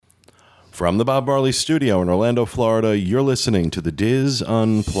From the Bob Marley Studio in Orlando, Florida, you're listening to the Diz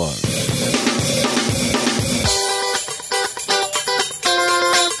Unplugged.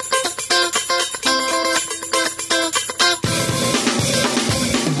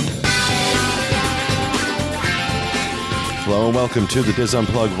 Hello and welcome to the Diz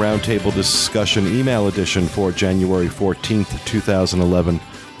Unplugged Roundtable Discussion Email Edition for January 14th, 2011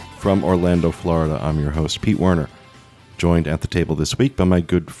 from Orlando, Florida. I'm your host, Pete Werner, joined at the table this week by my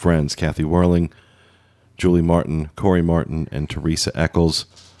good friends Kathy Whirling, Julie Martin, Corey Martin, and Teresa Eccles.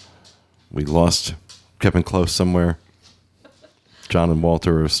 We lost Kevin Close somewhere. John and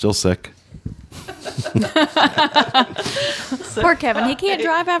Walter are still sick. Poor Kevin. He can't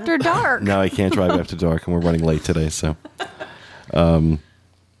drive after dark. No, he can't drive after dark, and we're running late today, so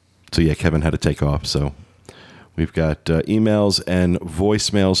yeah, Kevin had to take off. So we've got emails and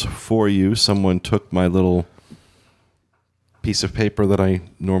voicemails for you. Someone took my little piece of paper that I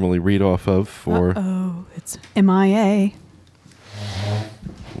normally read off of for... Oh, it's MIA.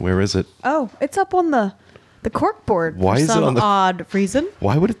 Where is it? Oh, it's up on the cork board. Why for is it some on the odd reason?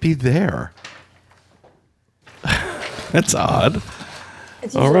 Why would it be there? That's odd.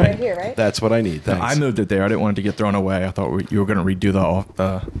 It's All usually right. right here, right? That's what I need. Thanks. I moved it there. I didn't want it to get thrown away. I thought you were going to redo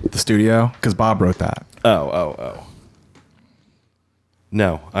the studio because Bob wrote that. Oh.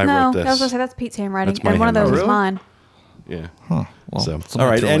 No, I wrote this. I was going to say that's Pete's handwriting, That's my and one of those is handwriting. mine. Yeah. Huh. Well, So, somebody all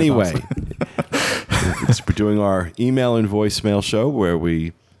right. threw away Anyway, Bob's. we're doing our email and voicemail show where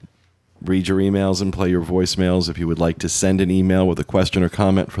we read your emails and play your voicemails. If you would like to send an email with a question or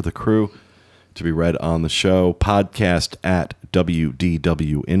comment for the crew to be read on the show, podcast at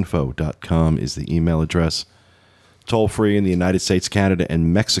wdwinfo.com is the email address. Toll free in the United States, Canada,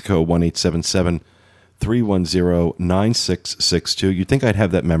 and Mexico, 1-877-310-9662. You'd think I'd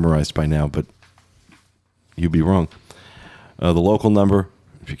have that memorized by now, but you'd be wrong. The local number,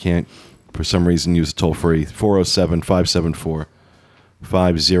 if you can't, for some reason, use toll free,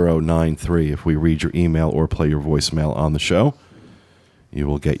 407-574-5093. If we read your email or play your voicemail on the show, you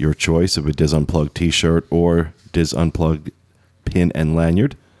will get your choice of a Diz Unplugged t-shirt or Diz Unplugged pin and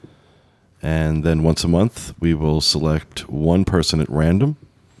lanyard. And then once a month, we will select one person at random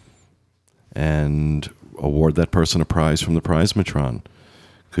and award that person a prize from the Prizematron.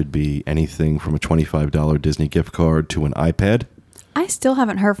 Could be anything from a $25 Disney gift card to an iPad. I still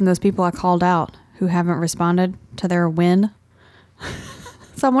haven't heard from those people I called out who haven't responded to their win.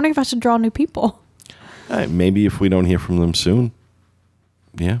 So I'm wondering if I should draw new people. Maybe if we don't hear from them soon.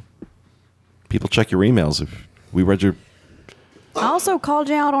 Yeah. People check your emails. If we read your... I also called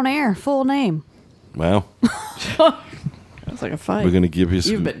you out on air, full name. Wow. That's like a fight. We're going to give you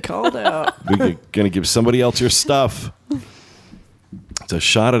some... You've been called out. We're going to give somebody else your stuff. It's a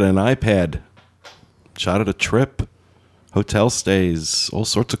shot at an iPad. Shot at a trip. Hotel stays. All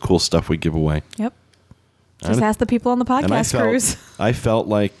sorts of cool stuff we give away. Yep. Just ask the people on the podcast cruise. I felt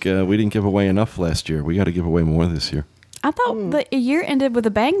like we didn't give away enough last year. We got to give away more this year. I thought the year ended with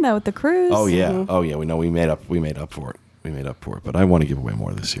a bang, though, with the cruise. Oh, yeah. Mm-hmm. Oh, yeah. We know we made up for it. But I want to give away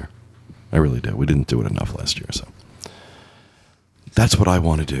more this year. I really do. We didn't do it enough last year, so that's what I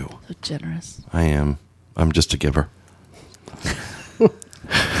want to do. So generous. I am. I'm just a giver.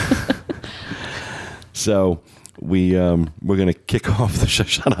 So we're going to kick off the show.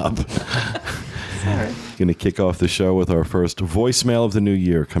 Shut up. Sorry. Going to kick off the show with our first voicemail of the new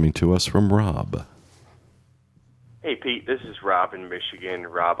year coming to us from Rob. Hey, Pete, this is Rob in Michigan,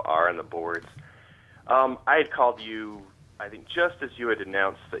 Rob R. on the boards. I had called you, I think, just as you had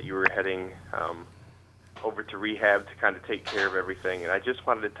announced that you were heading over to rehab to kind of take care of everything, and I just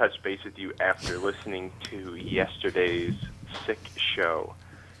wanted to touch base with you after listening to yesterday's sick show.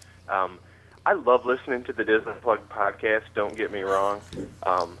 I love listening to the Diz Unplugged podcast, don't get me wrong.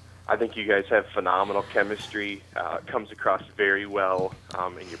 I think you guys have phenomenal chemistry. It comes across very well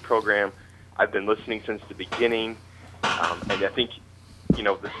in your program. I've been listening since the beginning. And I think,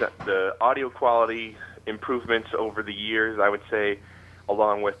 the audio quality improvements over the years, I would say,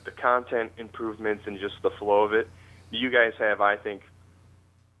 along with the content improvements and just the flow of it, you guys have, I think,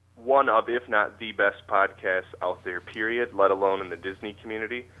 one of, if not the best podcast out there, period, let alone in the Disney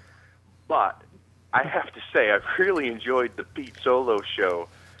community. But I have to say, I've really enjoyed the Pete Solo show.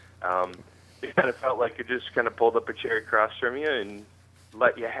 It kind of felt like it just kind of pulled up a chair across from you and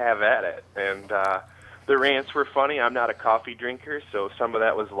let you have at it. And the rants were funny. I'm not a coffee drinker, so some of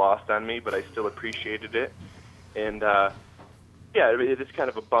that was lost on me, but I still appreciated it. And, it is kind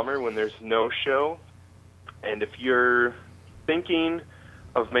of a bummer when there's no show. And if you're thinking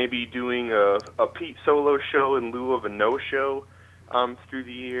of maybe doing a Pete Solo show in lieu of a no-show through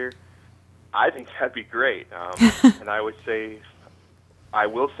the year, I think that'd be great. And I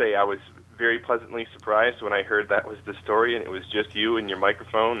will say I was very pleasantly surprised when I heard that was the story, and it was just you and your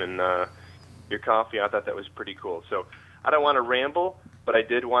microphone and your coffee. I thought that was pretty cool. So I don't want to ramble, but I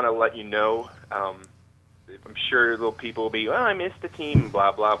did want to let you know. I'm sure little people will be, well, I missed the team,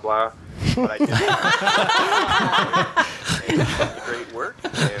 blah, blah, blah. But I did. And it's great work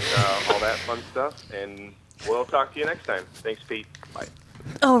and all that fun stuff. And we'll talk to you next time. Thanks, Pete. Bye.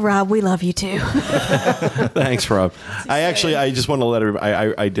 Oh, Rob, we love you too. Thanks, Rob. I just want to let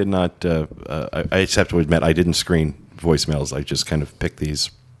everybody. I did not. I accept to admit I didn't screen voicemails. I just kind of picked these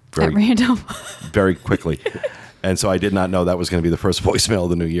At random. very quickly. And so I did not know that was going to be the first voicemail of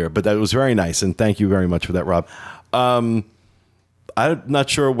the new year. But that was very nice, and thank you very much for that, Rob. I'm not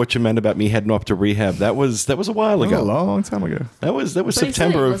sure what you meant about me heading off to rehab. That was a while ago. A long time ago. That was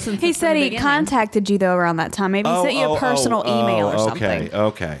September. He said he contacted you though around that time. Maybe he sent you a personal email or something.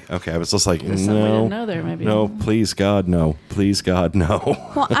 Okay. I was just like, There's something we no, didn't know there, maybe. no, please God, no, please God, no.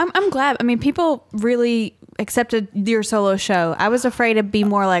 Well, I'm glad. I mean, people really accepted your solo show. I was afraid to be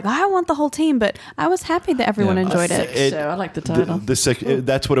more like, I want the whole team, but I was happy that everyone enjoyed it. So I like the title. The sick.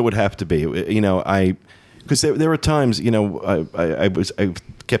 That's what it would have to be. Because there were times, I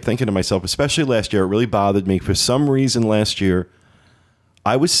kept thinking to myself, especially last year, it really bothered me. For some reason last year,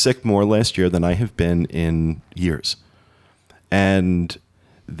 I was sick more last year than I have been in years. And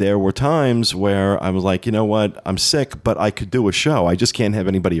there were times where I was like, you know what, I'm sick, but I could do a show. I just can't have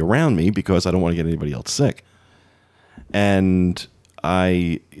anybody around me because I don't want to get anybody else sick. And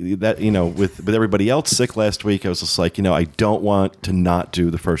with everybody else sick last week, I was just like, I don't want to not do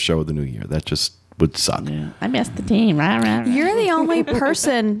the first show of the new year. That just would suck. Yeah. I missed the team. You're the only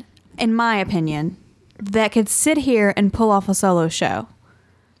person, in my opinion, that could sit here and pull off a solo show.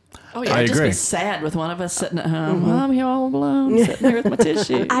 Oh, yeah. I I'd just agree. be sad with one of us sitting at home. Well, I'm here all alone, sitting here with my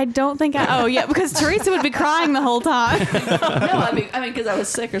tissue. I don't think because Teresa would be crying the whole time. No, I mean, because I was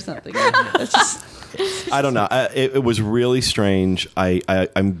sick or something. It's just. I don't know. It was really strange.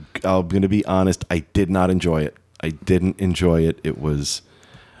 I'm going to be honest. I did not enjoy it. I didn't enjoy it. It was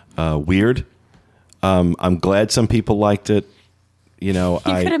weird. I'm glad some people liked it. You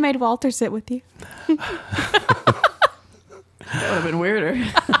could have made Walter sit with you. That would have been weirder.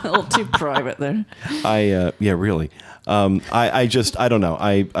 A little too private there. Really. I don't know.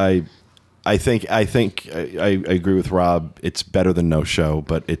 I think I agree with Rob. It's better than no show,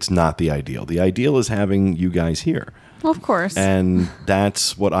 but it's not the ideal. The ideal is having you guys here. Well, of course. And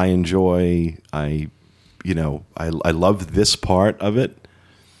that's what I enjoy. I love this part of it.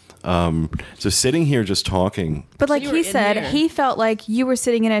 So sitting here just talking. But like you were he in said, here. he felt like you were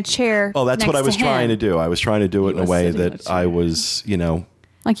sitting in a chair. Oh, that's next what I was to him. trying to do. I was trying to do it in a was way sitting in a that chair. I was,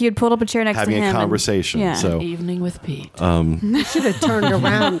 Like you had pulled up a chair next having to him. a conversation. Yeah. So Evening with Pete. You should have turned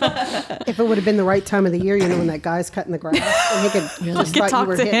around if it would have been the right time of the year, when that guy's cutting the grass. And he could just Could thought talk you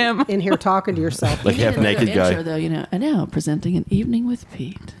were to him. in here talking to yourself. like half naked intro, guy. though, and now presenting an Evening with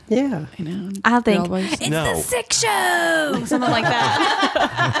Pete. Yeah. I think Always- it's No. the sick show, something like that.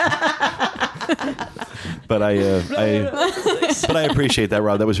 But I appreciate that,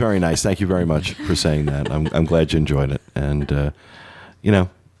 Rob. That was very nice. Thank you very much for saying that. I'm glad you enjoyed it. And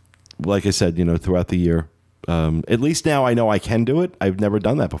like I said, throughout the year, at least now I know I can do it. I've never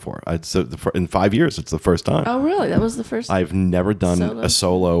done that before. In 5 years, it's the first time. Oh, really? That was the first. I've never done Solo? a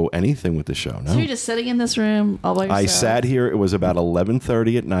solo anything with the show. No. So you're just sitting in this room all by yourself? I sat here. It was about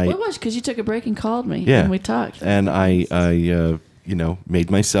 11:30 at night. What was? Because you took a break and called me. Yeah. And we talked. And I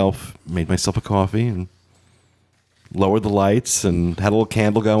made myself a coffee and lowered the lights and had a little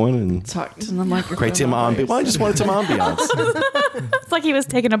candle going and Talked in the microphone. create some ambiance. Well, I just wanted some ambiance. It's like he was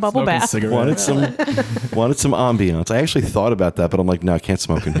taking a bubble Smoking bath. cigarette. wanted some ambiance. I actually thought about that, but I'm like, no, I can't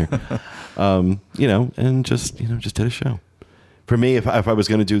smoke in here. And just did a show. For me, if I was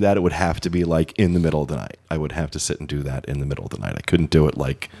going to do that, it would have to be like in the middle of the night. I would have to sit and do that in the middle of the night. I couldn't do it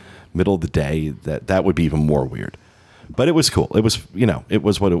like middle of the day. That would be even more weird. But it was cool. It was, it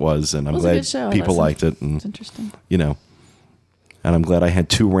was what it was, and I'm It was a glad good show. people liked it. And It's interesting. and I'm glad I had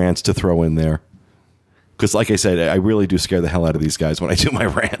 2 rants to throw in there. Because, like I said, I really do scare the hell out of these guys when I do my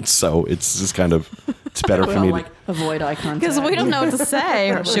rants. So it's just kind of, it's better We for all me to. avoid eye contact. Because we don't know what to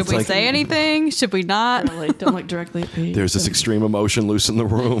say. Should we like- say anything? Should we not? Don't look directly at Pete. There's this extreme emotion loose in the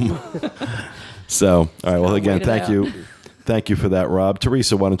room. So, all right. Well, again, Wait it thank out. you. Thank you for that, Rob.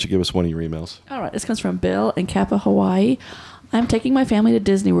 Teresa, why don't you give us one of your emails? All right. This comes from Bill in Kappa, Hawaii. I'm taking my family to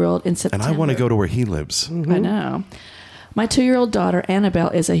Disney World in And September. I want to go to where he lives. I know. My 2-year-old daughter, Annabelle,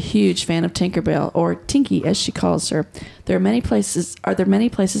 is a huge fan of Tinkerbell, or Tinky as she calls her. Are there many places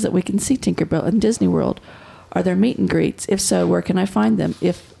that we can see Tinkerbell in Disney World? Are there meet and greets? If so, where can I find them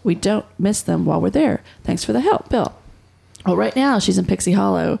if we don't miss them while we're there? Thanks for the help, Bill. Well, right now she's in Pixie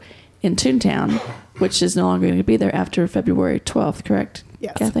Hollow, in Toontown, which is no longer going to be there after February 12th, correct,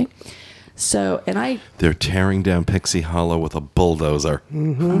 Yes. Kathy? So, and They're tearing down Pixie Hollow with a bulldozer.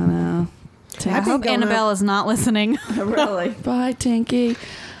 I hope going Annabelle up- is not listening. really, bye, Tinky.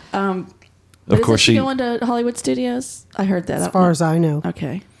 Of But course, isn't she going to Hollywood Studios? I heard that. As far as I know.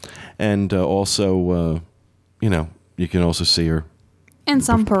 Okay. and also, you can also see her. In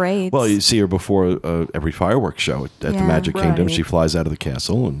some parades. Well, you see her before every fireworks show at the Yeah. Magic Kingdom. Right. She flies out of the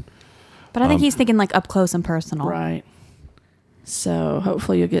castle, and but I think he's thinking like up close and personal. Right. So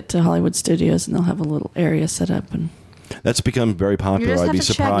hopefully you'll get to Hollywood Studios and they'll have a little area set up. And that's become very You popular. just I'd have be to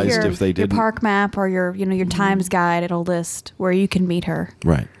check surprised your, if they your didn't. park map or your Times guide. It'll list where you can meet her.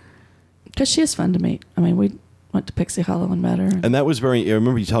 Right. because she is fun to meet. I mean, we went to Pixie Hollow and met her. And that was very. I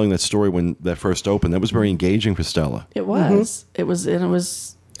remember you telling that story when that first opened. That was very engaging for Stella. It was. It was. And it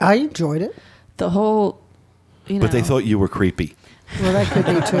was I enjoyed it. the whole. But they thought you were creepy. Well, that could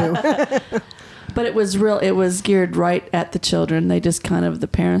be too. But it was real. It was geared right at the children. They just the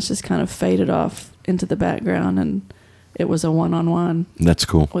parents just kind of faded off into the background, and it was a one-on-one That's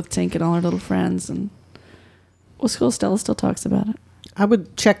cool. with Tink and all her little friends. And it was cool. Stella still talks about it. I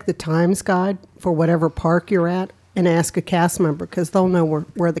would check the Times guide for whatever park you're at and ask a cast member because they'll know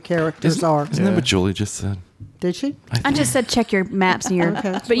where the characters are. Isn't that what Julie just said? Did she? I just said check your maps and your.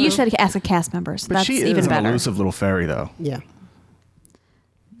 Okay. But you should ask a cast member. So But that's she even is an better. elusive little fairy, though. Yeah.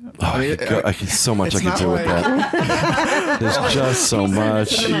 Oh, I could so much I it's could not do with like- that. There's just so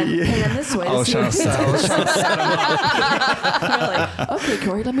much. Pan this way. I was trying to set Okay,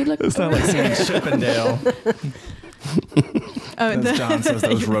 Corey, let me look. It's not like seeing Chippendale. As John says,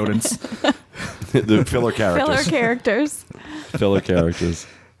 those rodents. The filler characters. Filler characters. Filler characters.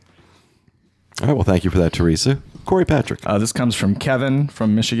 All right. Well, thank you for that, Teresa. Corey Patrick. This comes from Kevin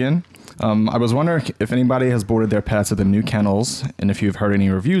from Michigan. I was wondering if anybody has boarded their pets at the new kennels, and if you've heard any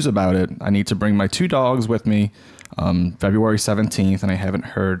reviews about it. I need to bring my 2 dogs with me February 17th, and I haven't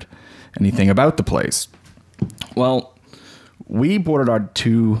heard anything about the place. Well, we boarded our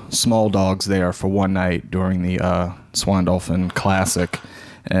 2 small dogs there for one night during the Swan Dolphin Classic,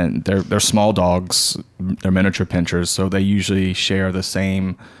 and they're small dogs. They're miniature pinchers, so they usually share the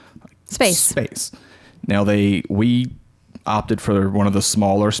same space. Now we opted for one of the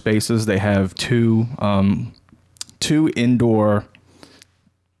smaller spaces. They have two indoor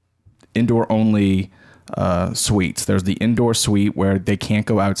only suites. There's the indoor suite where they can't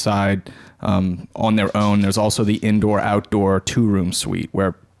go outside on their own. There's also the indoor-outdoor 2-room suite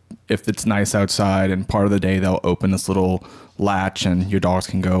where if it's nice outside and part of the day they'll open this little latch and your dogs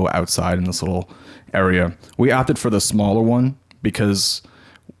can go outside in this little area. We opted for the smaller one because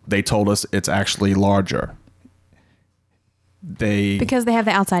they told us it's actually larger. Because they have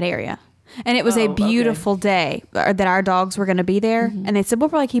the outside area. And it was a beautiful day that our dogs were going to be there. Mm-hmm. And they said, we'll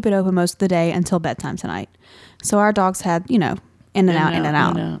probably keep it open most of the day until bedtime tonight. So our dogs had, in and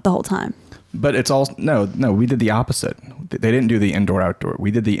out the whole time. But it's all no. We did the opposite. They didn't do the indoor outdoor.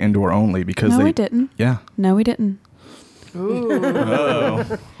 We did the indoor only because No, we didn't. Yeah. No, we didn't.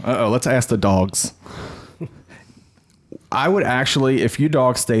 Let's ask the dogs. I would actually, if your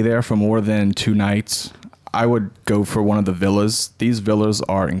dogs stay there for more than 2 nights, I would go for one of the villas. These villas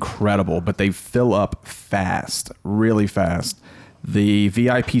are incredible, but they fill up fast, really fast. The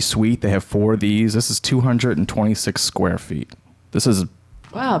VIP suite, they have 4 of these. This is 226 square feet. This is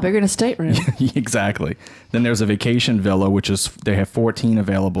Wow, bigger than a stateroom. exactly. Then there's a vacation villa, which is they have 14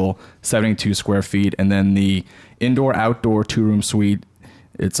 available, 72 square feet, and then the indoor-outdoor 2-room suite.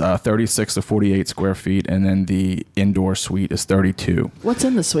 It's 36 to 48 square feet, and then the indoor suite is 32. What's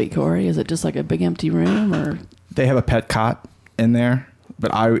in the suite, Corey? Is it just like a big empty room, or They have a pet cot in there,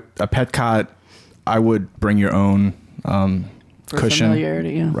 but a pet cot, I would bring your own for cushion.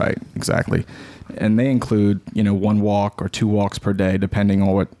 familiarity? Yeah. Right, exactly. And they include, 1 walk or 2 walks per day, depending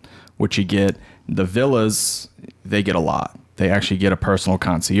on what you get. The villas, they get a lot. They actually get a personal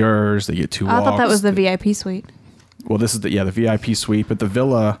concierge. They get 2 walks. I thought that was the VIP suite. Well, this is the VIP suite, but the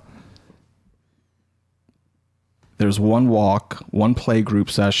villa, there's 1 walk, 1 play group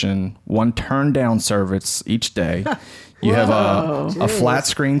session, 1 turn down service each day. You have a flat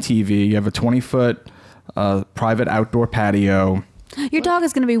screen TV. You have a 20-foot private outdoor patio. Your dog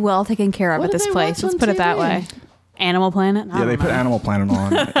is going to be well taken care of What at do this they place. watch Let's on put it that TV? way. Animal Planet? I Yeah, they don't put know. Animal Planet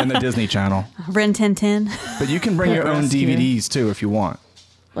on and the Disney Channel. Ren Tin Tin. But you can bring your own Rescue. DVDs too if you want.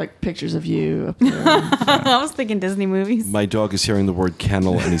 Like pictures of you up there. I was thinking Disney movies. My dog is hearing the word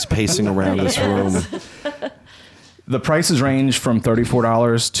kennel and he's pacing around this room. The prices range from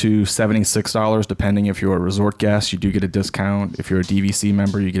 $34 to $76, depending if you're a resort guest, you do get a discount. If you're a DVC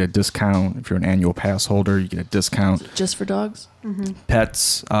member, you get a discount. If you're an annual pass holder, you get a discount. Just for dogs?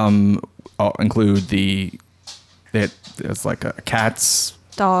 Pets include it's like cats,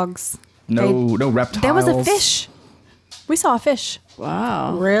 Dogs. no reptiles. There was a fish. We saw a fish.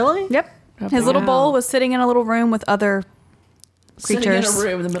 Wow. Really? Yep. His little Wow. bowl was sitting in a little room with other Sitting creatures. in a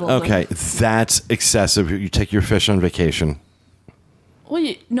room in the middle of Okay, that's excessive. You take your fish on vacation. Well,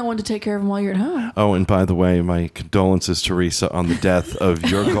 no one to take care of them while you're at home. Oh, and by the way, my condolences, Teresa, on the death of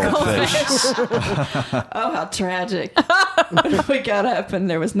your goldfish. Oh, how tragic. We got up and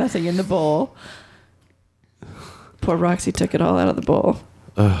there was nothing in the bowl. Poor Roxy took it all out of the bowl.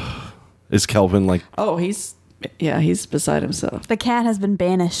 Is Kelvin like... Oh, he's beside himself. The cat has been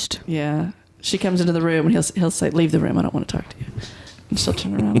banished. Yeah. She comes into the room and he'll say, "Leave the room. I don't want to talk to you." And she'll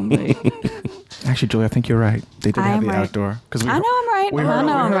turn around and leave. Actually, Julie, I think you're right. They did I have am the right. outdoor. Because I know I'm right. We I heard,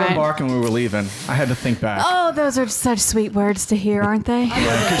 know I'm we heard right. him bark and we were leaving. I had to think back. Oh, those are such sweet words to hear, aren't they?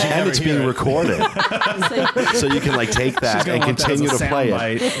 And it's being recorded. So you can like take that and continue to play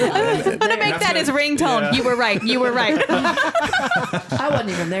it. I'm going to make that his ringtone. Yeah. You were right. You were right. I wasn't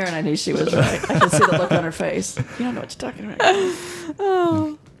even there and I knew she was right. I could see the look on her face. You don't know what you're talking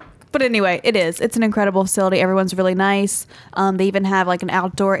about. But anyway, it's an incredible facility. Everyone's really nice. They even have like an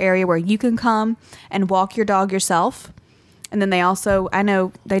outdoor area where you can come and walk your dog yourself. And then they also, I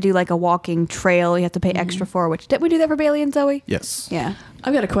know they do like a walking trail you have to pay extra for, which, did we do that for Bailey and Zoe? Yes. Yeah.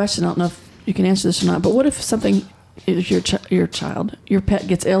 I've got a question. I don't know if you can answer this or not, but what if if your pet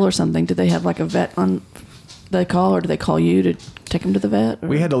gets ill or something, do they have like a vet on they call, or do they call you to take them to the vet? Or?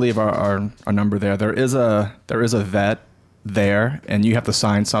 We had to leave our number there. There is a vet there, and you have to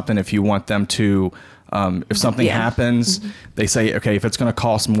sign something if you want them to. If something happens, they say, okay, if it's going to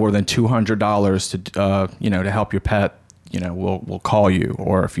cost more than $200 to help your pet, we'll call you.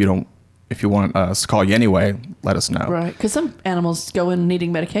 Or if you want us to call you anyway, let us know. Right, because some animals go in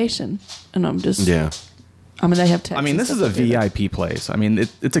needing medication, and I'm just Yeah. I mean, they have texts. I mean, and this is stuff a that do that. VIP place. I mean,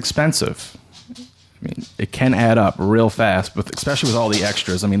 it's expensive. I mean, it can add up real fast, but especially with all the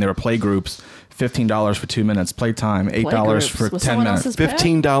extras. I mean, there are play groups, $15 for 2 minutes, playtime, $8 Playgroups for with 10 someone minutes. else's pet?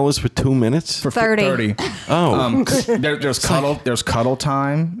 $15 for 2 minutes? For 30. Oh. There's cuddle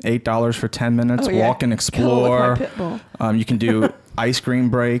time, $8 for 10 minutes. Oh, yeah. Walk and Cuddle with my explore. pit bull. You can do ice cream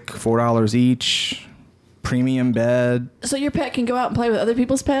break, $4 each. Premium bed. So your pet can go out and play with other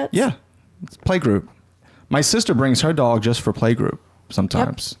people's pets? Yeah, it's play group. My sister brings her dog just for play group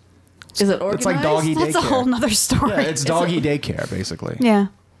sometimes. Is it organized? It's like doggy That's a daycare. whole nother story. Yeah, it's doggy daycare basically. Yeah.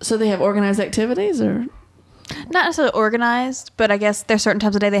 So they have organized activities, or Not necessarily organized, but I guess there's certain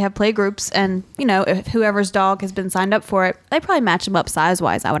times of day they have play groups, and if whoever's dog has been signed up for it, they probably match them up size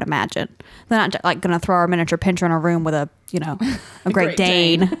wise. I would imagine they're not like going to throw our miniature pincher in a room with a a Great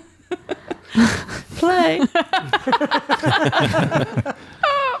Dane. play?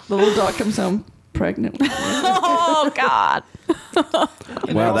 The little dog comes home pregnant. Oh God!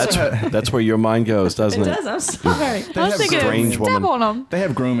 Wow, that's where your mind goes, doesn't It it? does. I'm sorry. I was thinking strange step woman. on them. They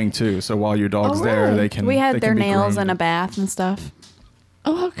have grooming too, so while your dog's there, really? they can. We they had can their be nails groomed. and a bath and stuff.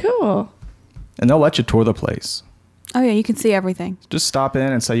 Oh, how cool! And they'll let you tour the place. Oh yeah, you can see everything. Just stop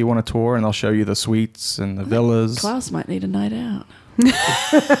in and say you want a tour, and they'll show you the suites and the villas. Klaus might need a night out.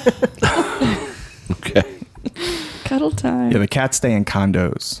 Okay. Cuddle time. Yeah, the cats stay in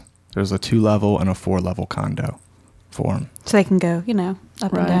condos. There's a 2-level and a 4-level condo for them. So they can go,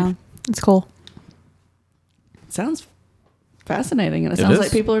 up Right. and down. It's cool. Sounds fascinating, and it It sounds is.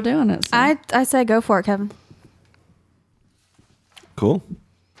 like people are doing it. So. I say go for it, Kevin. Cool.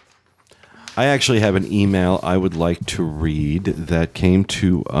 I actually have an email I would like to read that came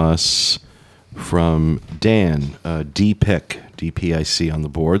to us from Dan, DPIC on the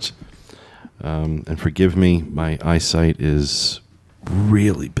boards. And forgive me, my eyesight is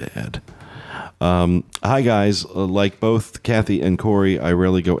really bad. Hi, guys. Like both Kathy and Corey, I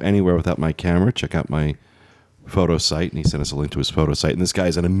rarely go anywhere without my camera. Check out my photo site. And he sent us a link to his photo site. And this guy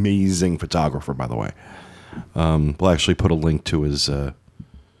is an amazing photographer, by the way. We'll actually put a link to his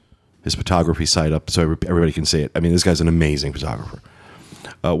photography site up so everybody can see it. I mean, this guy's an amazing photographer.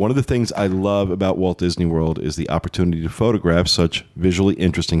 One of the things I love about Walt Disney World is the opportunity to photograph such visually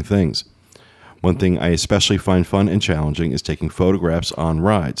interesting things. One thing I especially find fun and challenging is taking photographs on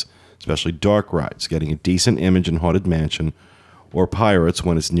rides, especially dark rides. Getting a decent image in Haunted Mansion or Pirates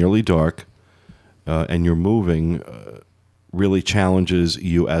when it's nearly dark and you're moving really challenges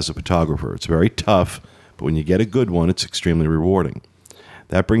you as a photographer. It's very tough, but when you get a good one, it's extremely rewarding.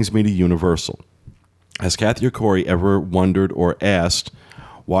 That brings me to Universal. Has Kathy or Corey ever wondered or asked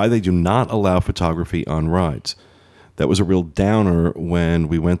why they do not allow photography on rides? That was a real downer when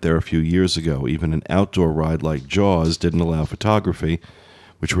we went there a few years ago. Even an outdoor ride like Jaws didn't allow photography,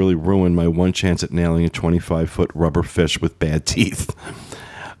 which really ruined my one chance at nailing a 25-foot rubber fish with bad teeth.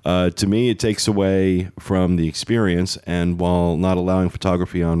 To me, it takes away from the experience, and while not allowing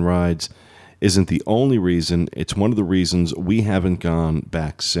photography on rides isn't the only reason, it's one of the reasons we haven't gone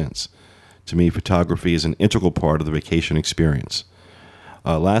back since. To me, photography is an integral part of the vacation experience.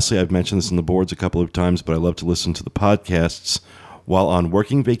 Lastly, I've mentioned this in the boards a couple of times, but I love to listen to the podcasts while on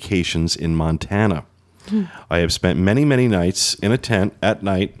working vacations in Montana. I have spent many, many nights in a tent at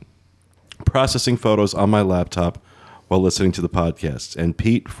night processing photos on my laptop while listening to the podcasts. And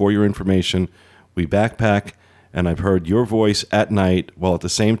Pete, for your information, we backpack, and I've heard your voice at night, while at the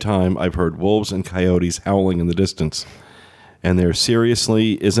same time I've heard wolves and coyotes howling in the distance. And there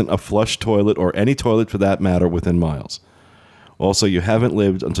seriously isn't a flush toilet, or any toilet for that matter, within miles. Also, you haven't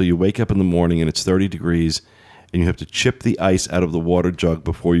lived until you wake up in the morning and it's 30 degrees, and you have to chip the ice out of the water jug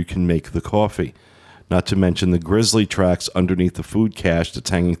before you can make the coffee. Not to mention the grizzly tracks underneath the food cache that's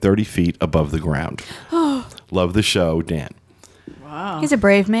hanging 30 feet above the ground. Love the show, Dan. Wow. He's a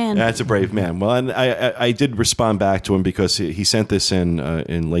brave man. That's a brave man. Well, and I did respond back to him because he sent this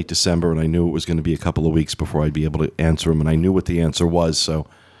in late December, and I knew it was going to be a couple of weeks before I'd be able to answer him, and I knew what the answer was, so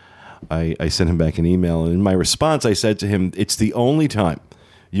I sent him back an email. And in my response, I said to him, it's the only time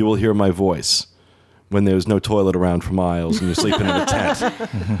you will hear my voice when there's no toilet around for miles and you're sleeping in a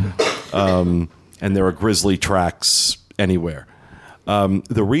tent. And there are grizzly tracks anywhere.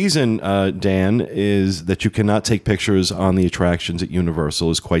 The reason, Dan, is that you cannot take pictures on the attractions at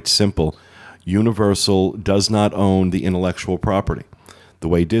Universal is quite simple. Universal does not own the intellectual property the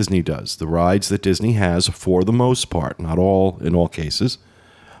way Disney does. The rides that Disney has, for the most part, not all in all cases,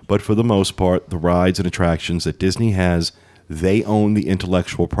 but for the most part, the rides and attractions that Disney has, they own the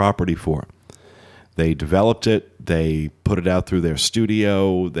intellectual property for. They developed it. They put it out through their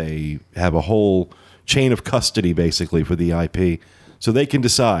studio. They have a whole chain of custody, basically, for the IP. So they can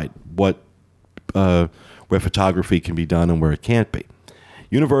decide where photography can be done and where it can't be.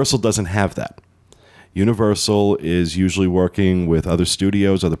 Universal doesn't have that. Universal is usually working with other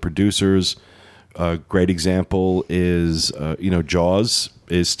studios, other producers. A great example is, Jaws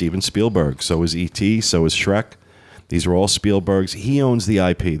is Steven Spielberg. So is E.T., so is Shrek. These are all Spielberg's. He owns the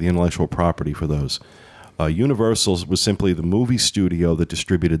IP, the intellectual property for those. Universal was simply the movie studio that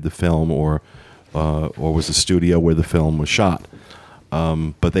distributed the film or was the studio where the film was shot.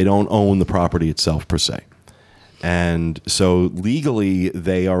 But they don't own the property itself, per se. And so legally,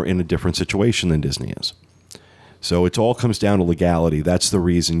 they are in a different situation than Disney is. So it all comes down to legality. That's the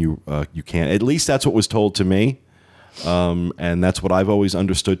reason you can't. At least that's what was told to me. And that's what I've always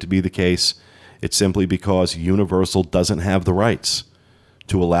understood to be the case. It's simply because Universal doesn't have the rights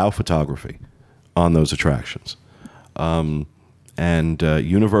to allow photography on those attractions. And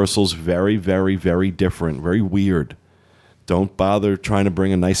Universal's very, very, very different, very weird. Don't bother trying to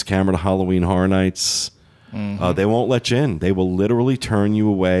bring a nice camera to Halloween Horror Nights. Mm-hmm. They won't let you in. They will literally turn you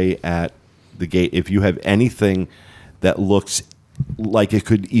away at the gate if you have anything that looks like it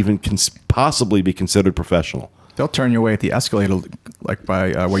could even possibly be considered professional. They'll turn you away at the escalator, like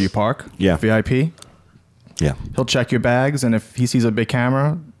by where you park. Yeah. VIP. Yeah. He'll check your bags, and if he sees a big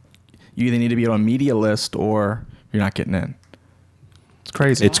camera, you either need to be on a media list or you're not getting in. It's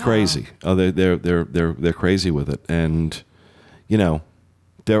crazy. It's crazy. Oh, they're crazy with it, and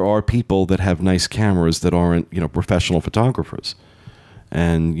there are people that have nice cameras that aren't professional photographers,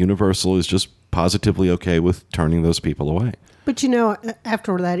 and Universal is just positively okay with turning those people away. But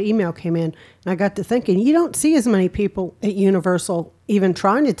after that email came in, and I got to thinking, you don't see as many people at Universal even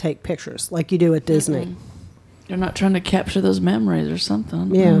trying to take pictures like you do at Disney. Mm-hmm. You're not trying to capture those memories or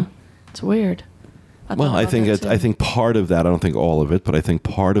something. Yeah. It's weird. I think part of that, I don't think all of it, but I think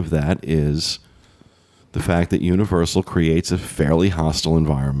part of that is the fact that Universal creates a fairly hostile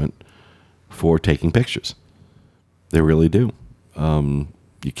environment for taking pictures. They really do.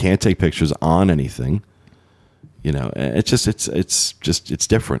 You can't take pictures on anything. It's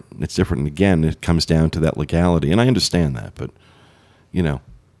different. It's different. And again, it comes down to that legality. And I understand that, but,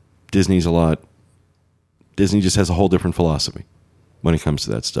 Disney just has a whole different philosophy when it comes to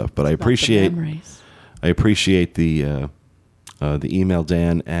that stuff. But I appreciate the email,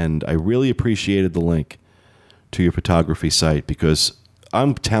 Dan, and I really appreciated the link to your photography site, because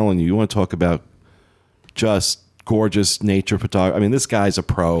I'm telling you, you want to talk about just gorgeous nature photography. I mean, this guy's a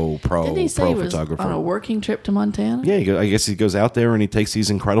pro Didn't he say he was photographer. on a working trip to Montana? Yeah, I guess he goes out there and he takes these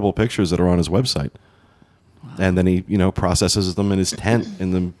incredible pictures that are on his website. Wow. And then he, processes them in his tent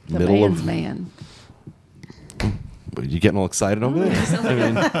in the middle man's of... man. You getting all excited over there? I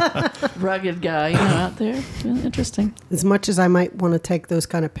mean, Rugged guy, out there. Yeah, interesting. As much as I might want to take those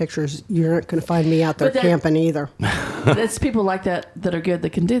kind of pictures, you're not going to find me out there But that- camping either. It's people like that are good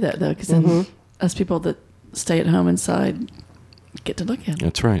that can do that, though, because then us people that stay at home inside get to look at it.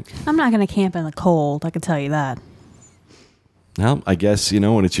 that's right. I'm not going to camp in the cold. I can tell you that. Well, I guess,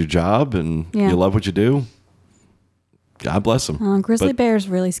 when it's your job and Yeah. you love what you do, God bless them. Grizzly bears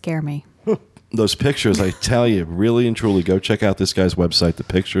really scare me. Those pictures, I tell you, really and truly, go check out this guy's website. The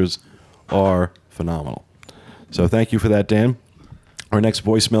pictures are phenomenal. So thank you for that, Dan. Our next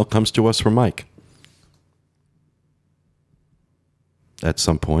voicemail comes to us from Mike. At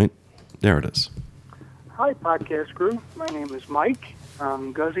some point. There it is. Hi, podcast crew. My name is Mike.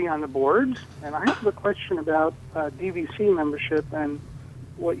 I'm Guzzy on the boards, and I have a question about DVC membership and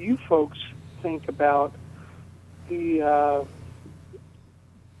what you folks think about the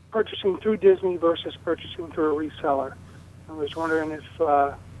purchasing through Disney versus purchasing through a reseller. I was wondering if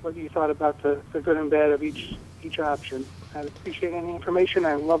what you thought about the good and bad of each option. I'd appreciate any information.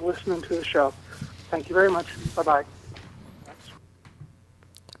 I love listening to the show. Thank you very much. Bye-bye.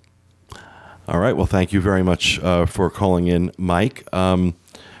 All right. Well, thank you very much for calling in, Mike.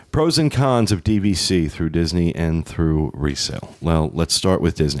 Pros and cons of DVC through Disney and through resale. Well, let's start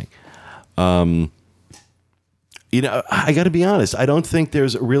with Disney. I got to be honest. I don't think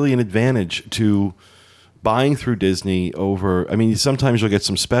there's really an advantage to buying through Disney over. I mean, sometimes you'll get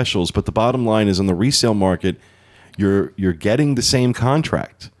some specials, but the bottom line is in the resale market, you're getting the same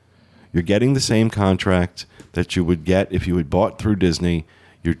contract. You're getting the same contract that you would get if you had bought through Disney.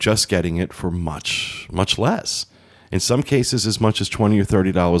 You're just getting it for much, much less. In some cases, as much as $20 or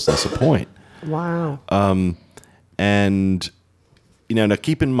 $30 less a point. Wow. And now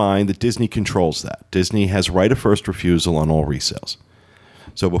keep in mind that Disney controls that. Disney has right of first refusal on all resales.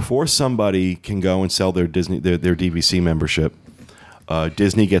 So before somebody can go and sell their DVC membership,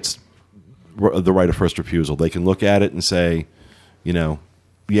 Disney gets the right of first refusal. They can look at it and say,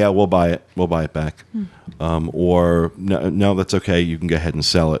 yeah, we'll buy it. We'll buy it back. Or no, that's okay. You can go ahead and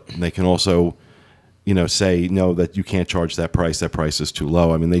sell it. And they can also, say no, that you can't charge that price. That price is too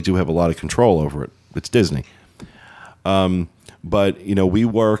low. I mean, they do have a lot of control over it. It's Disney. But we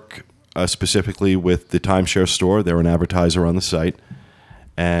work specifically with the Timeshare Store. They're an advertiser on the site,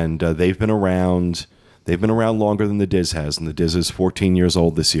 and they've been around. They've been around longer than the Diz has, and the Diz is 14 years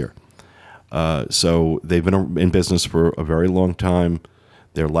old this year. So they've been in business for a very long time.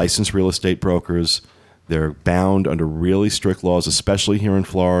 They're licensed real estate brokers. They're bound under really strict laws, especially here in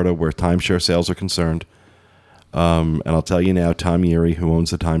Florida, where timeshare sales are concerned. And I'll tell you now, Tom Yeary, who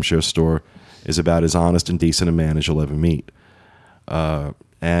owns the Timeshare Store, is about as honest and decent a man as you'll ever meet.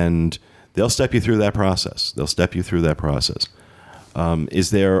 And they'll step you through that process.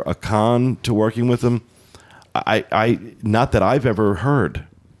 Is there a con to working with them? I not that I've ever heard.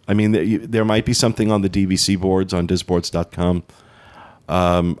 I mean, there might be something on the DVC boards on disboards.com.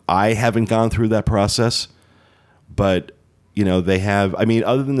 I haven't gone through that process, but they have. I mean,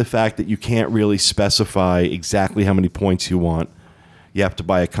 other than the fact that you can't really specify exactly how many points you want, you have to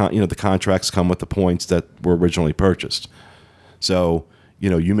buy the contracts come with the points that were originally purchased. So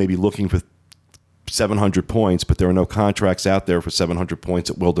you may be looking for 700 points, but there are no contracts out there for 700 points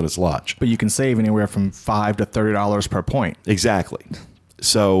at Wilderness Lodge. But you can save anywhere from $5 to $30 per point. Exactly.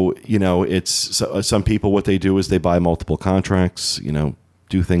 So, some people, what they do is they buy multiple contracts,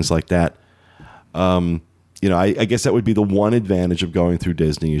 do things like that. I guess that would be the one advantage of going through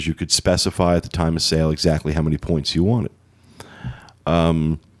Disney is you could specify at the time of sale exactly how many points you wanted.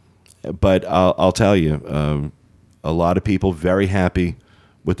 But I'll tell you, a lot of people very happy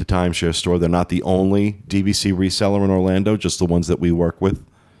with the Timeshare Store. They're not the only DVC reseller in Orlando, just the ones that we work with,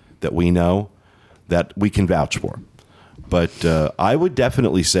 that we know, that we can vouch for. But I would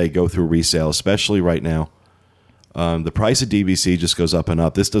definitely say go through resale, especially right now. The price of DVC just goes up and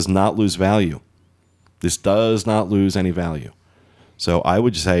up. This does not lose value. This does not lose any value. So I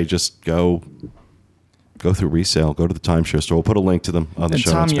would say just go through resale. Go to the Timeshare Store. We'll put a link to them on the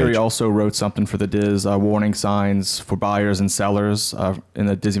show notes page. Tom Yeary also wrote something for the Diz, warning signs for buyers and sellers in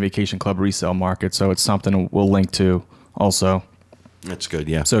the Disney Vacation Club resale market. So it's something we'll link to also. That's good,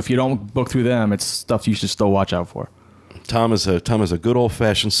 yeah. So if you don't book through them, it's stuff you should still watch out for. Tom is a good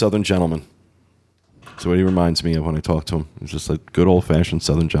old-fashioned Southern gentleman. That's what he reminds me of when I talk to him. He's just a good old-fashioned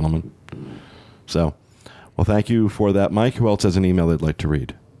Southern gentleman. So, well, thank you for that, Mike. Who else has an email they'd like to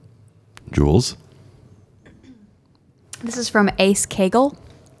read? Jules? This is from Ace Kegel.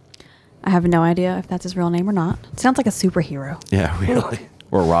 I have no idea if that's his real name or not. It sounds like a superhero. Yeah, really.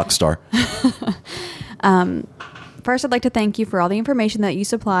 Or a rock star. first, I'd like to thank you for all the information that you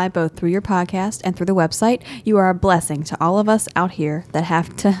supply, both through your podcast and through the website. You are a blessing to all of us out here that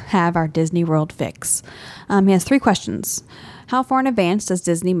have to have our Disney World fix. He has 3 questions. How far in advance does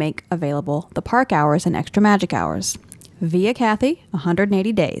Disney make available the park hours and extra magic hours? Via Kathy,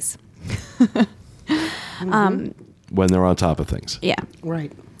 180 days. When they're on top of things. Yeah.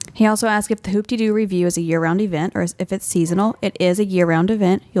 Right. He also asked if the Hoop-Dee-Doo review is a year-round event or if it's seasonal. It is a year-round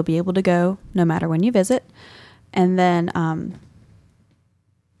event. You'll be able to go no matter when you visit. And then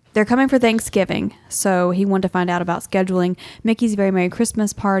they're coming for Thanksgiving, so he wanted to find out about scheduling Mickey's Very Merry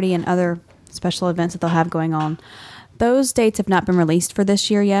Christmas Party and other special events that they'll have going on. Those dates have not been released for this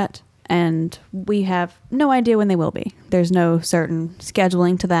year yet, and we have no idea when they will be. There's no certain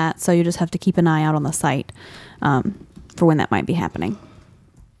scheduling to that, so you just have to keep an eye out on the site for when that might be happening.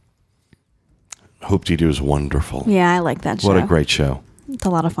 Hoop-Dee-Doo is wonderful. Yeah, I like that show. What a great show. It's a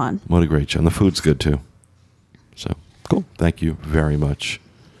lot of fun. What a great show. And the food's good, too. So, cool. Thank you very much.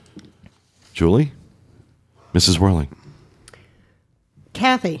 Julie? Mrs. Whirling.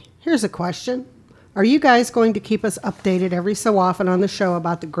 Kathy, here's a question. Are you guys going to keep us updated every so often on the show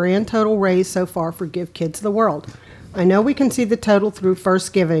about the grand total raised so far for Give Kids the World? I know we can see the total through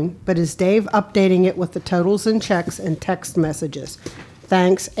First Giving, but is Dave updating it with the totals and checks and text messages?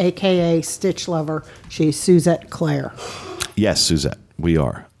 Thanks, a.k.a. Stitch Lover. She's Suzette Claire. Yes, Suzette, we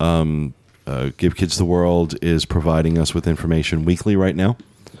are. Give Kids the World is providing us with information weekly right now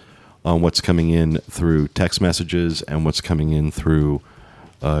on what's coming in through text messages and what's coming in through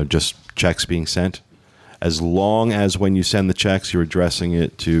just checks being sent. As long as when you send the checks, you're addressing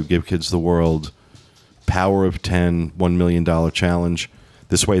it to Give Kids the World, Power of 10, $1 million challenge.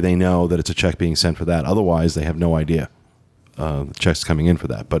 This way they know that it's a check being sent for that. Otherwise, they have no idea the check's coming in for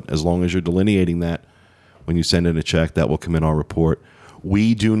that. But as long as you're delineating that, when you send in a check, that will come in our report.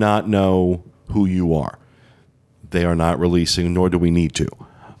 We do not know who you are. They are not releasing, nor do we need to.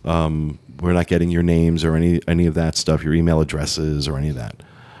 We're not getting your names or any of that stuff, your email addresses or any of that.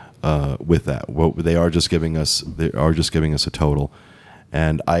 With that, they are just giving us a total,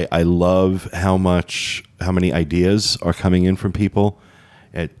 and I love how many ideas are coming in from people,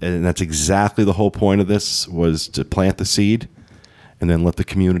 and that's exactly the whole point of this, was to plant the seed, and then let the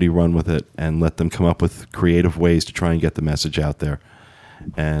community run with it, and let them come up with creative ways to try and get the message out there,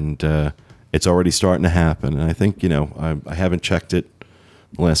 and it's already starting to happen. And I think I haven't checked it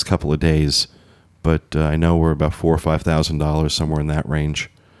the last couple of days, but I know we're about $4,000 or $5,000 somewhere in that range.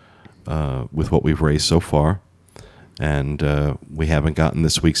 With what we've raised so far, and we haven't gotten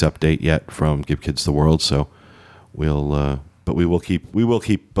this week's update yet from Give Kids the World, so we will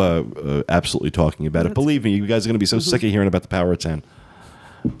keep absolutely talking about it. Believe me, you guys are going to be so sick of hearing about the Power of 10.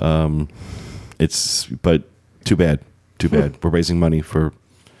 But too bad. We're raising money for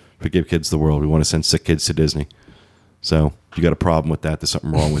Give Kids the World. We want to send sick kids to Disney. So if you got a problem with that, there's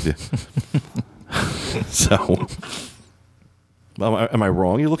something wrong with you. So. Am I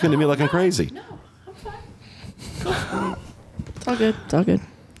wrong? You're looking at me like I'm crazy. No, I'm fine. It's all good. It's all good.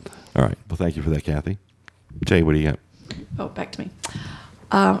 All right. Well, thank you for that, Kathy. Jay, what do you got? Oh, back to me.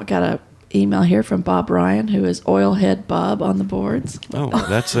 I got an email here from Bob Ryan, who is Oilhead Bob on the boards. Oh,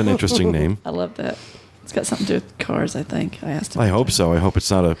 that's an interesting name. I love that. It's got something to do with cars, I think. I asked him. I hope so. I hope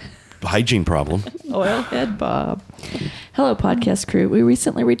it's not a hygiene problem. Oilhead Bob. Hello, podcast crew. We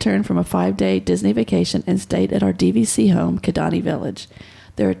recently returned from a 5-day Disney vacation and stayed at our DVC home, Kidani Village.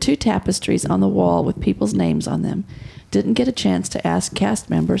 There are 2 tapestries on the wall with people's names on them. Didn't get a chance to ask cast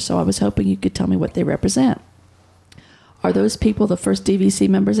members, so I was hoping you could tell me what they represent. Are those people the first DVC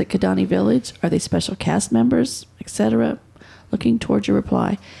members at Kidani Village? Are they special cast members, etc.? Looking towards your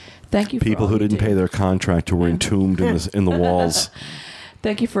reply. Thank you for people all who you didn't do. pay their contract who were entombed in the walls.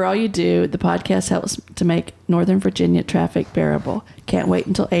 Thank you for all you do. The podcast helps to make Northern Virginia traffic bearable. Can't wait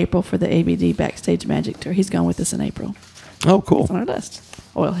until April for the ABD Backstage Magic Tour. He's going with us in April. Oh, cool. It's on our list.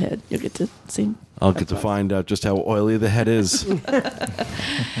 Oilhead. You'll get to see him. I'll get to find out just how oily the head is.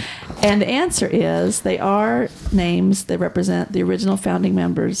 And the answer is they are names that represent the original founding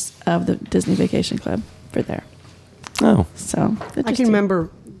members of the Disney Vacation Club for there. Oh. So I can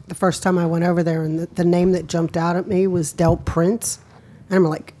remember the first time I went over there, and the name that jumped out at me was Del Prince. And I'm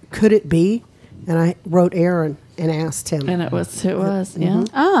like, could it be? And I wrote Aaron and asked him. And it was who it was, yeah.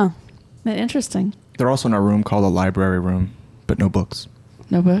 Oh. Isn't that interesting? They're also in a room called a library room, but no books.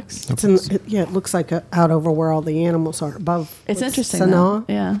 No books? It's in, it looks like out over where all the animals are, above. It's interesting, Sanaa? though.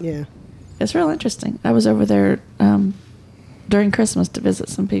 Yeah. Yeah. It's real interesting. I was over there during Christmas to visit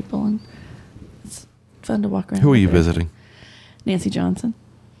some people, and it's fun to walk around. Who are you over there. visiting? Nancy Johnson.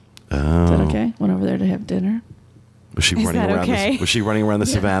 Oh. Is that okay? Went over there to have dinner. Was she Is running that around? okay? Was she running around the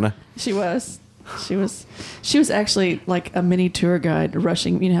savannah? She was. She was actually like a mini tour guide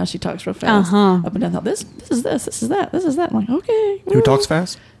rushing. You know how she talks real fast up and down. This is this is that. I'm like, okay. Who talks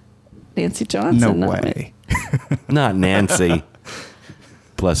fast? Nancy Johnson. No not me. way. Not Nancy.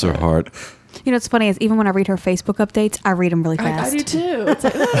 Bless her heart. You know what's funny is even when I read her Facebook updates, I read them really fast. I do too. It's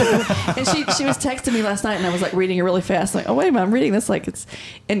like, and she was texting me last night, and I was like reading it really fast. I'm like, oh wait a minute, I'm reading this like it's.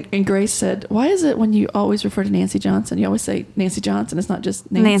 And Grace said, why is it when you always refer to Nancy Johnson, you always say Nancy Johnson? It's not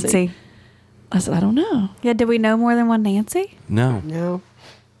just Nancy. I said, I don't know. Yeah, did we know more than one Nancy? No. No.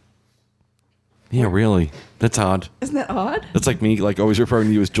 Yeah, really. That's odd. Isn't that odd? That's like me, like always referring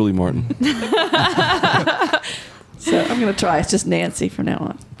to you as Julie Martin. So I'm gonna try. It's just Nancy from now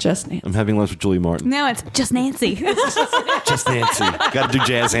on. Just Nancy. I'm having lunch with Julie Martin. No, it's just Nancy. Just Nancy. Got to do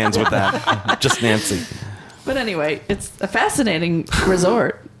jazz hands with that. Just Nancy. But anyway, it's a fascinating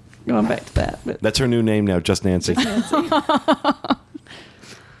resort. Going back to that. But That's her new name now, Just Nancy.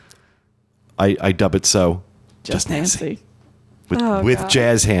 I dub it so. just Nancy. With, Oh, with God.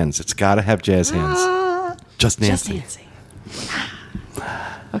 jazz hands. It's got to have jazz hands. Just Just Nancy. Nancy.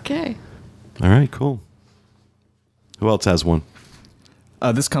 Okay. All right, cool. Who else has one?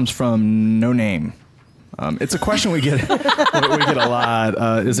 This comes from No Name. It's a question we get we get a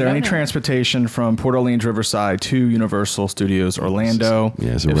lot. Is there No any Name. transportation from Port Orleans Riverside to Universal Studios Orlando?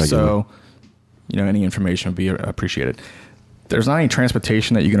 Yeah, it's a if regular. so, any information would be appreciated. There's not any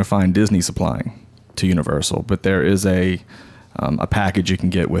transportation that you're going to find Disney supplying to Universal, but there is a package you can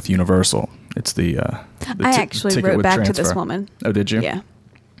get with Universal. It's the I actually ticket wrote with back to this transfer. woman. Oh, did you? Yeah.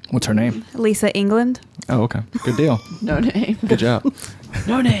 What's her name? Lisa England. Oh, okay. Good deal. No name. Good job.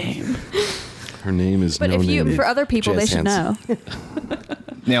 No name. Her name is But No if you, Name. for other people, they Jazz should know.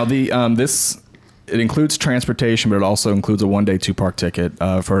 hands. Now it includes transportation, but it also includes a one-day two-park ticket.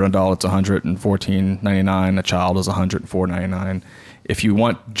 For an adult, it's $114.99. A child is $104.99. If you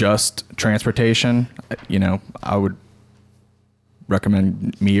want just transportation, I would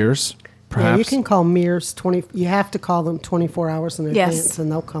recommend Mears. Perhaps. Yeah, you can call Mears 20. You have to call them 24 hours in Yes. advance,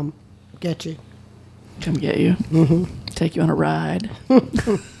 and they'll come get you. Come get you. Take you on a ride.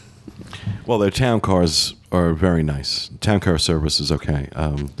 Well, their town cars are very nice. Town car service is okay.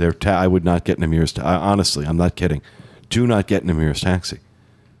 I would not get in a Mears. Honestly, I'm not kidding. Do not get in a Mears taxi.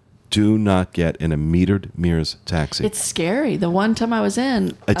 Do not get in a metered Mears taxi. It's scary. The one time I was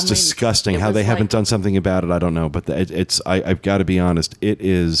in, It's disgusting. How they haven't done something about it, I don't know. But I've got to be honest. It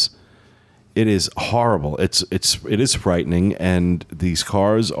is horrible. It is frightening, and these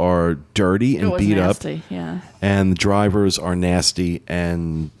cars are dirty It and was beat nasty. up, Yeah. and the drivers are nasty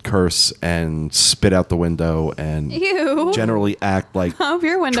and curse and spit out the window and Ew. generally act like. I hope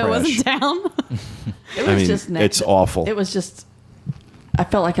your window trash. wasn't down. It was I mean, just it's awful. It was just. I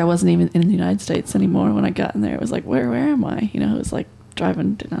felt like I wasn't even in the United States anymore when I got in there. It was like, where am I? It was like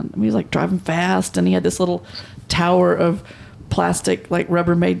driving down. He was like driving fast, and he had this little tower of plastic, like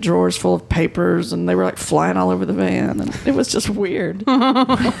Rubbermaid drawers full of papers, and they were like flying all over the van, and it was just weird.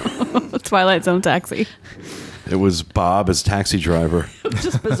 Twilight Zone taxi. It was Bob as taxi driver. It was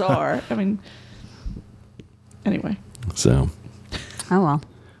just bizarre. I mean, anyway. So, Oh, well.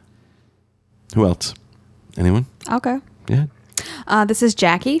 who else? Anyone? Okay. Yeah. This is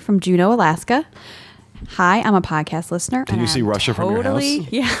Jackie from Juneau, Alaska. Hi, I'm a podcast listener. Can and you see I'm Russia from your house?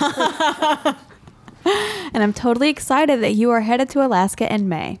 Yeah. And I'm totally excited that you are headed to Alaska in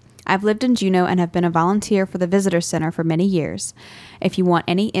May. I've lived in Juneau and have been a volunteer for the Visitor Center for many years. If you want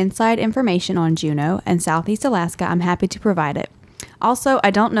any inside information on Juneau and Southeast Alaska, I'm happy to provide it. Also,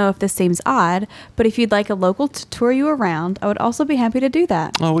 I don't know if this seems odd, but if you'd like a local to tour you around, I would also be happy to do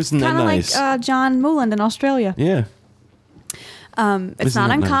that. Oh, isn't that Kind of nice? like John Mooland in Australia. Yeah. It's Isn't not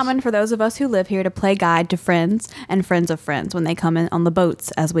that nice? uncommon for those of us who live here to play guide to friends and friends of friends when they come in on the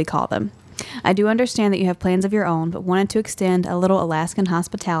boats, as we call them. I do understand that you have plans of your own, but wanted to extend a little Alaskan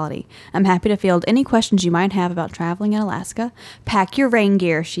hospitality. I'm happy to field any questions you might have about traveling in Alaska. Pack your rain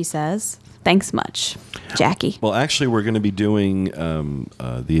gear, she says. Thanks much. Jackie. Well, actually, we're going to be doing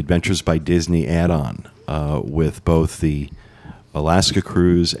the Adventures by Disney add-on with both the Alaska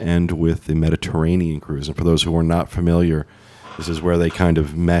cruise and with the Mediterranean cruise. And for those who are not familiar, this is where they kind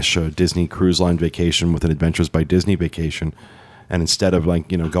of mesh a Disney Cruise Line vacation with an Adventures by Disney vacation. And instead of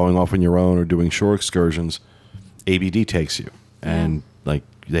going off on your own or doing shore excursions, ABD takes you, and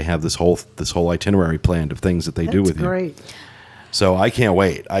they have this whole itinerary planned of things that they do with That's great. you. So I can't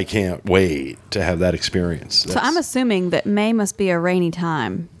wait. I can't wait to have that experience. So I'm assuming that May must be a rainy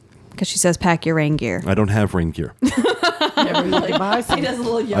time because she says pack your rain gear. I don't have rain gear. Buy some. He does a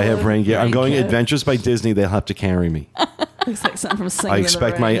little yellow I have rain gear. I'm going raincoat. Adventures by Disney. They'll have to carry me. Looks like something from Singing I in the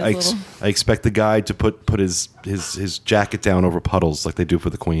expect Rain. I expect the guy to put his jacket down over puddles like they do for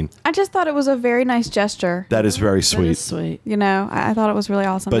the Queen. I just thought it was a very nice gesture. That is very That sweet. is sweet. You know, I thought it was really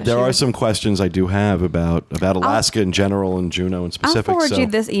awesome. But that there she are would- some questions I do have about Alaska in general and Juneau in I'll specific. forward so you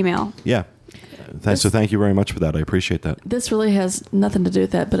this email. yeah. So thank you very much for that. I appreciate that. This really has nothing to do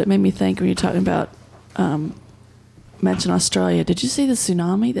with that, but it made me think when you're talking about mention Australia. Did you see the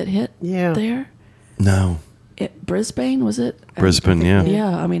tsunami that hit Yeah. there? No. Brisbane, was it? Brisbane, yeah.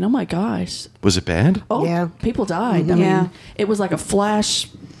 Yeah, I mean, oh my gosh. Was it bad? Oh, Yeah. people died. I Yeah. mean, it was like a flash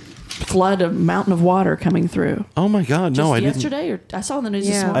flood of mountain of water coming through. Oh my God! No, Just I didn't. yesterday, or I saw in the news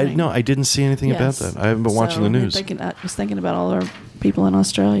this Yeah. morning. I didn't see anything Yes. about that. I haven't been watching So the I'm news. I was thinking about all our people in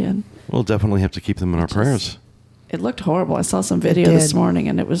Australia, and We'll definitely have to keep them in our Just- prayers. it looked horrible. I saw some video did. this morning,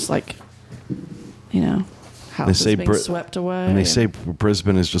 and it was like, you know, houses say being swept away. And they say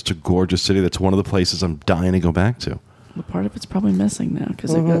Brisbane is just a gorgeous city. That's one of the places I'm dying to go back to. well, part of it's probably missing now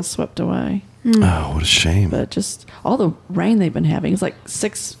because it got swept away. Oh, what a shame. But just all the rain they've been having. It's like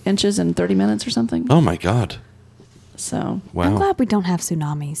 6 inches in 30 minutes or something. Oh my God! So, Wow. I'm glad we don't have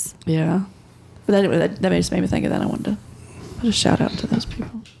tsunamis. yeah. But that just made me think of that. I wanted to put a shout out to those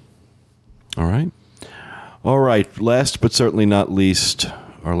people. All right. All right. Last but certainly not least,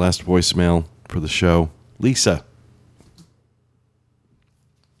 our last voicemail for the show, Lisa.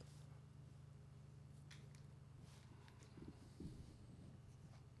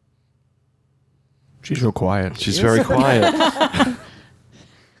 She's real quiet. She's very quiet.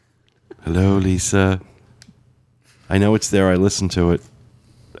 Hello, Lisa. I know it's there. I listened to it.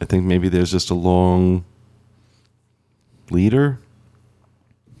 I think maybe there's just a long leader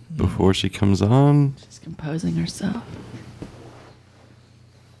before she comes on. She's composing herself.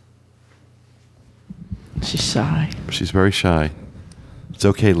 She's shy. She's very shy. It's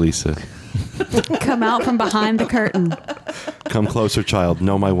okay, Lisa. Come out from behind the curtain. Come closer, child.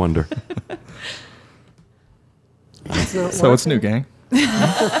 Know my wonder. It's not So it's new, working.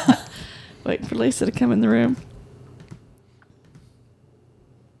 gang. Waiting for Lisa to come in the room.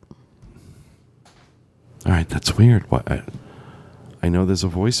 All right, that's weird. Why? I know there's a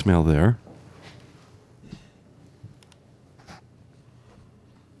voicemail there.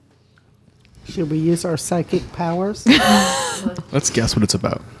 Should we use our psychic powers? Let's guess what it's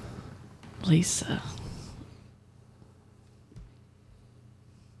about. Lisa.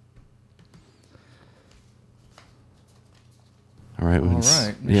 All right. All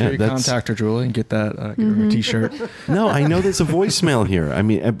right. Make Yeah, sure you that's. contact her, Julie, and get that get her a T-shirt. No, I know there's a voicemail here. I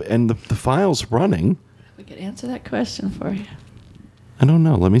mean, and the file's running. We could answer that question for you. I don't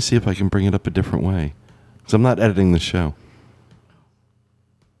know. Let me see if I can bring it up a different way. Because I'm not editing the show.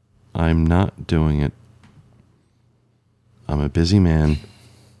 I'm not doing it. I'm a busy man.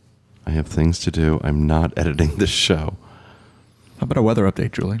 I have things to do. I'm not editing this show. How about a weather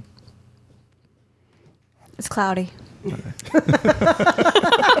update, Julie? It's cloudy.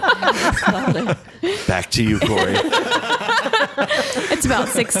 Back to you, Corey. It's about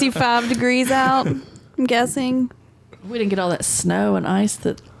 65 degrees out, I'm guessing. We didn't get all that snow and ice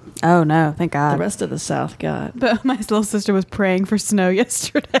that Oh, no. Thank the God. rest of the South got. But my little sister was praying for snow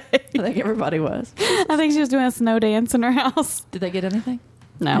yesterday. I think everybody was. I think she was doing a snow dance in her house. Did they get anything?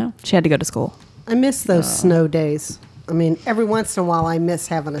 No, she had to go to school. I miss those snow days. I mean, every once in a while, I miss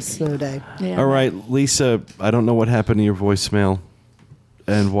having a snow day. Yeah. All right, Lisa, I don't know what happened to your voicemail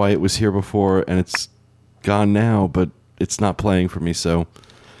and why it was here before and it's gone now, but it's not playing for me, so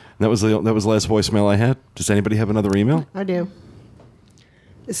that was the last voicemail I had. Does anybody have another email? I do.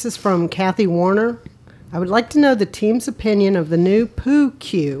 This is from Kathy Warner. I would like to know the team's opinion of the new poo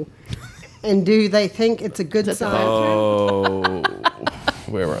cue. And do they think it's a good Is that the sign? Oh,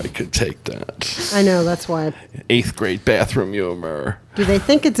 where I could take that. I know, that's why. 8th grade bathroom humor. Do they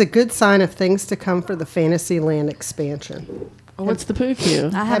think it's a good sign of things to come for the Fantasyland expansion? Well, what's the poo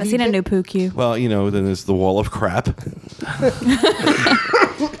cue? I haven't you seen a been- new poo cue. Well, then there's the wall of crap.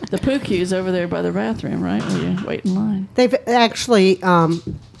 The poo cue's over there by the bathroom, right? Where you wait in line. They've actually,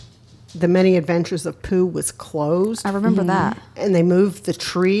 the Many Adventures of Pooh was closed. I remember that. And they moved the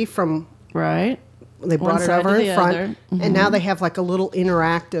tree from, Right. they One brought it side over to in the front. other. And now they have like a little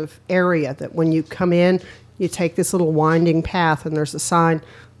interactive area that when you come in, you take this little winding path and there's a sign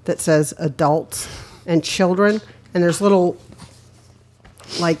that says adults and children. And there's little,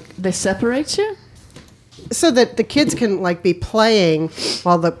 like, They separate you? so that the kids can like be playing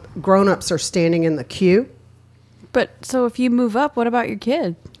while the grown-ups are standing in the queue. But so if you move up, what about your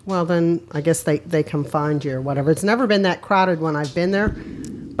kid? Well, then I guess they come find you or whatever. It's never been that crowded when I've been there,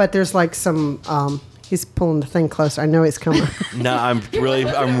 but there's like some He's pulling the thing closer. I know he's coming. No, I'm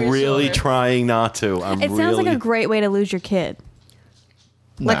really trying not to. It sounds like a great way to lose your kid.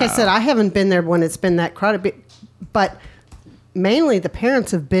 Like I said, I haven't been there when it's been that crowded, but mainly the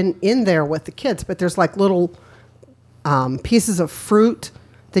parents have been in there with the kids. But there's like little pieces of fruit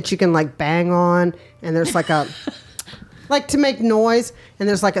that you can like bang on, and there's like a like to make noise, and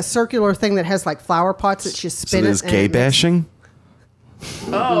there's like a circular thing that has like flower pots that you spin. So there's gay bashing.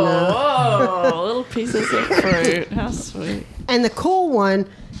 Oh, little pieces of fruit. How sweet. And the cool one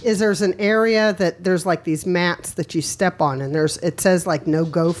is there's an area that there's like these mats that you step on, and it says like no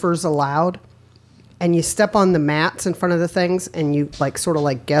gophers allowed. And you step on the mats in front of the things, and you like sort of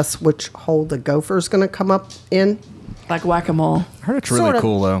like guess which hole the gopher's going to come up in. Like whack-a-mole. I heard it's really Sort of.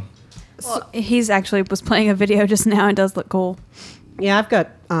 cool though. Well, he's actually was playing a video just now and does look cool. Yeah, I've got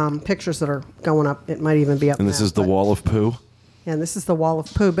pictures that are going up. It might even be up. And this now, is the but- wall of poo. Yeah, this is the wall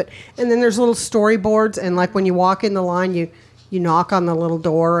of poo. And then there's little storyboards, and like when you walk in the line, you knock on the little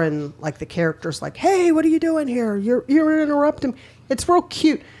door, and like the character's like, "Hey, what are you doing here? You're interrupting." It's real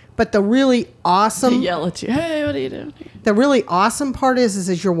cute. But the really They awesome, yell at you. Hey, what are you doing here? the really awesome part is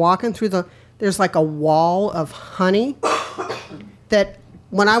as you're walking through there's like a wall of honey that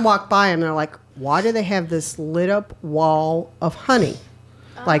when I walk by them, they're like, "Why do they have this lit up wall of honey?"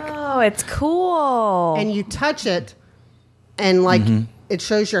 Like, Oh, it's cool. and you touch it, and like it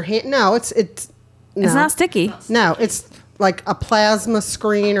shows your hand. No, it's no. It's not sticky. No, it's like a plasma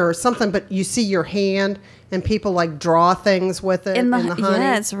screen or something, but you see your hand, and people like draw things with it in the honey.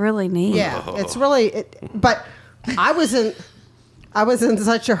 Yeah, it's really neat. Yeah, it's really. But I was in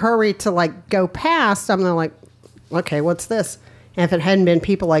such a hurry to like go past. I'm like, okay, what's this? And if it hadn't been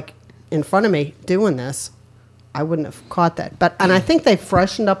people like in front of me doing this, I wouldn't have caught that. And I think they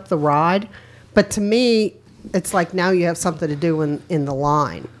freshened up the ride. But to me, it's like now you have something to do in the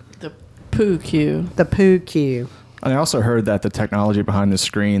line. The poo cue. The poo queue. And I also heard that the technology behind the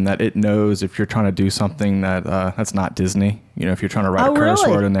screen, that it knows if you're trying to do something that's not Disney. You know, if you're trying to write Oh, a curse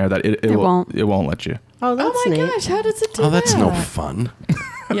really? word in there, that it won't. won't let you. Oh, that's Oh my neat. gosh, how does it do Oh, that's that? no fun.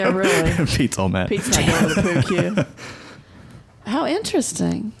 Yeah, really. Pete's all mad. Pete's not going to the poo cue. How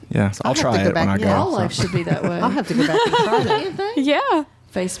interesting. Yeah, so I'll I'll have to try go it back- when I yeah, go. All so. life should be that way. I'll have to go back and try Don't that. you think? Yeah.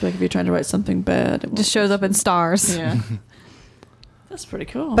 Facebook, if you're trying to write something bad, it won't- Just shows up in stars. Yeah. That's pretty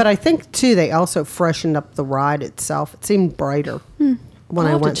cool. But I think too, they also freshened up the ride itself. It seemed brighter when I'll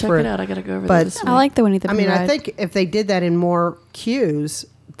I have went to check through it out. I got to go over But there this week. I like the Winnie the Pooh I mean, I ride. think if they did that in more queues,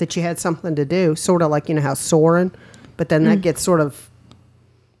 that you had something to do, sort of like you know how Soarin', but then that gets sort of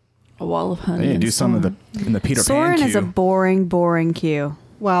a wall of honey. Yeah, and do some of in the Peter Soren Pan is a queue. boring queue.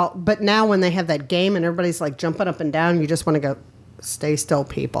 well. But now when they have that game and everybody's like jumping up and down, you just want to go, stay still,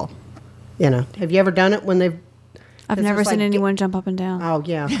 people. You know, have you ever done it when they've? I've 'cause never there's, seen like, anyone jump up and down. Oh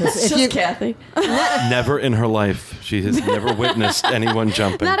yeah, 'cause It's if just you, Kathy. Never in her life. She has never witnessed anyone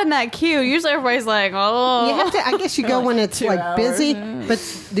jumping. Not in that queue. Usually everybody's like, oh. you have to. I guess you go when it's 2 like hours, busy, yeah.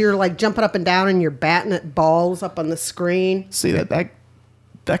 but you're like jumping up and down and you're batting at balls up on the screen. See that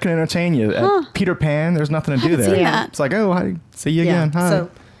can entertain you. At Peter Pan, there's nothing to do Haven't there. seen that. It's like, oh, hi, see you again. Hi. So,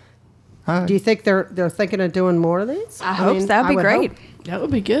 Hi. do you think they're thinking of doing more of these? I hope so. That would I be great. hope. That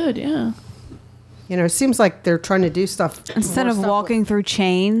would be good, yeah. You know, it seems like they're trying to do stuff Instead more of stuff walking through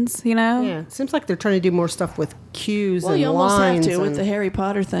chains, you know? With, yeah, it seems like they're trying to do more stuff with queues Well, and you almost have lines. to with and- the Harry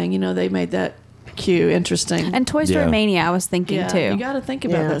Potter thing. You know, they made that queue interesting. And Toy Story Yeah. Mania, I was thinking yeah, too. you got to think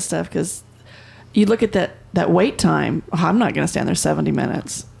about Yeah. that stuff because you look at that wait time. Oh, I'm not going to stand there 70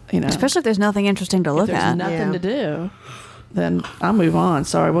 minutes. You know, Especially if there's nothing interesting to if look there's at. nothing Yeah. to do, then I'll move on.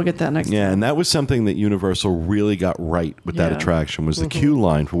 Sorry, we'll get that next. Yeah, and that was something that Universal really got right with that Yeah. attraction was the queue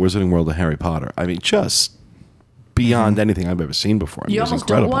line for Wizarding World of Harry Potter. I mean, just beyond anything I've ever seen before. I mean, You it was almost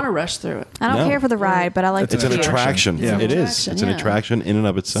incredible. don't want to rush through it. I don't No. care for the ride, but I like It's the an queue. attraction. Yeah. It is. Attraction, It's an yeah. attraction in and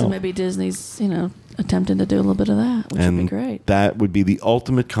of So itself. maybe Disney's, attempting to do a little bit of that, which and would be great. that would be the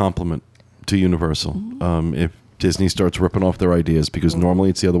ultimate compliment to Universal if Disney starts ripping off their ideas, because normally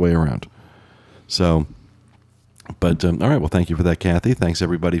it's the other way around. So, but all right. Well, thank you for that, Kathy. Thanks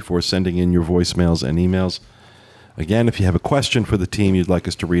everybody for sending in your voicemails and emails. Again, if you have a question for the team you'd like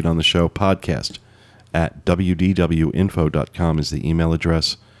us to read on the show, podcast at wdwinfo.com is the email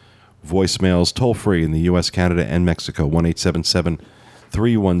address. Voicemails toll free in the U.S., Canada, and Mexico,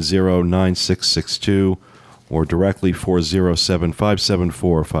 1-877-310-9662, or directly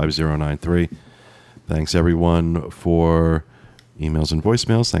 407-574-5093. Thanks, everyone, for emails and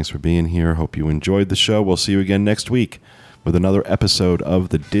voicemails. Thanks for being here. Hope you enjoyed the show. We'll see you again next week with another episode of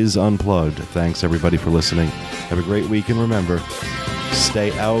the Diz Unplugged. Thanks, everybody, for listening. Have a great week, and remember,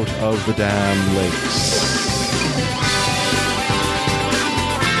 stay out of the damn lakes.